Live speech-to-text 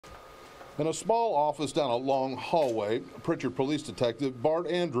In a small office down a long hallway, Pritchard Police Detective Bart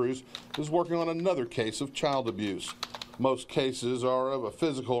Andrews is working on another case of child abuse. Most cases are of a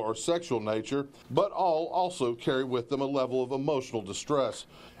physical or sexual nature, but all also carry with them a level of emotional distress.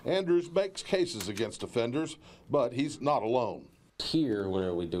 Andrews makes cases against offenders, but he's not alone. Here,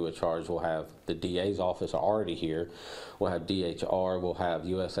 whenever we do a charge, we'll have the DA's office already here. We'll have DHR, we'll have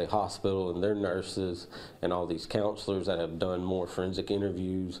USA Hospital and their nurses and all these counselors that have done more forensic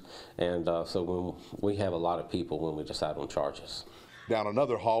interviews. And so when we have a lot of people when we decide on charges. Down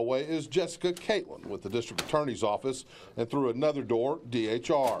another hallway is Jessica Caitlin with the District Attorney's Office, and through another door,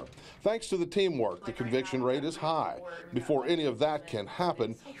 DHR. Thanks to the teamwork, the conviction rate is high. Before any of that can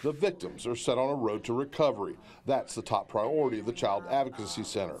happen, the victims are set on a road to recovery. That's the top priority of the Child Advocacy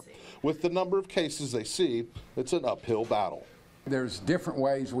Center. With the number of cases they see, it's an uphill battle. There's different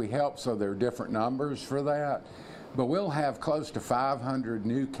ways we help, so there are different numbers for that. But we'll have close to 500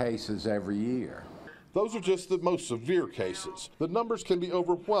 new cases every year. Those are just the most severe cases. The numbers can be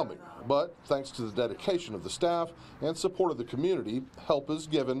overwhelming, but thanks to the dedication of the staff and support of the community, help is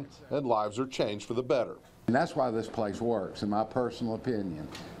given and lives are changed for the better. And that's why this place works, in my personal opinion.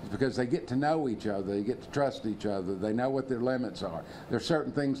 It's because they get to know each other, they get to trust each other, they know what their limits are. There's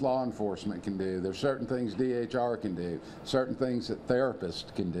certain things law enforcement can do, there's certain things DHR can do, certain things that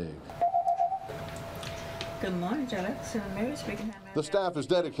therapists can do. Good morning, Alex. Mary speaking. The staff is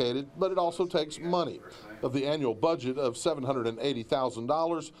dedicated, but it also takes money. Of the annual budget of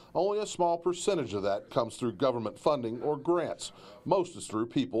 $780,000, only a small percentage of that comes through government funding or grants. Most is through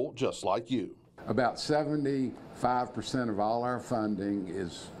people just like you. About 75% of all our funding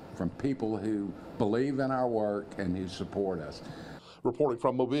is from people who believe in our work and who support us. Reporting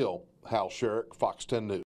from Mobile, Hal Sherrick, Fox 10 News.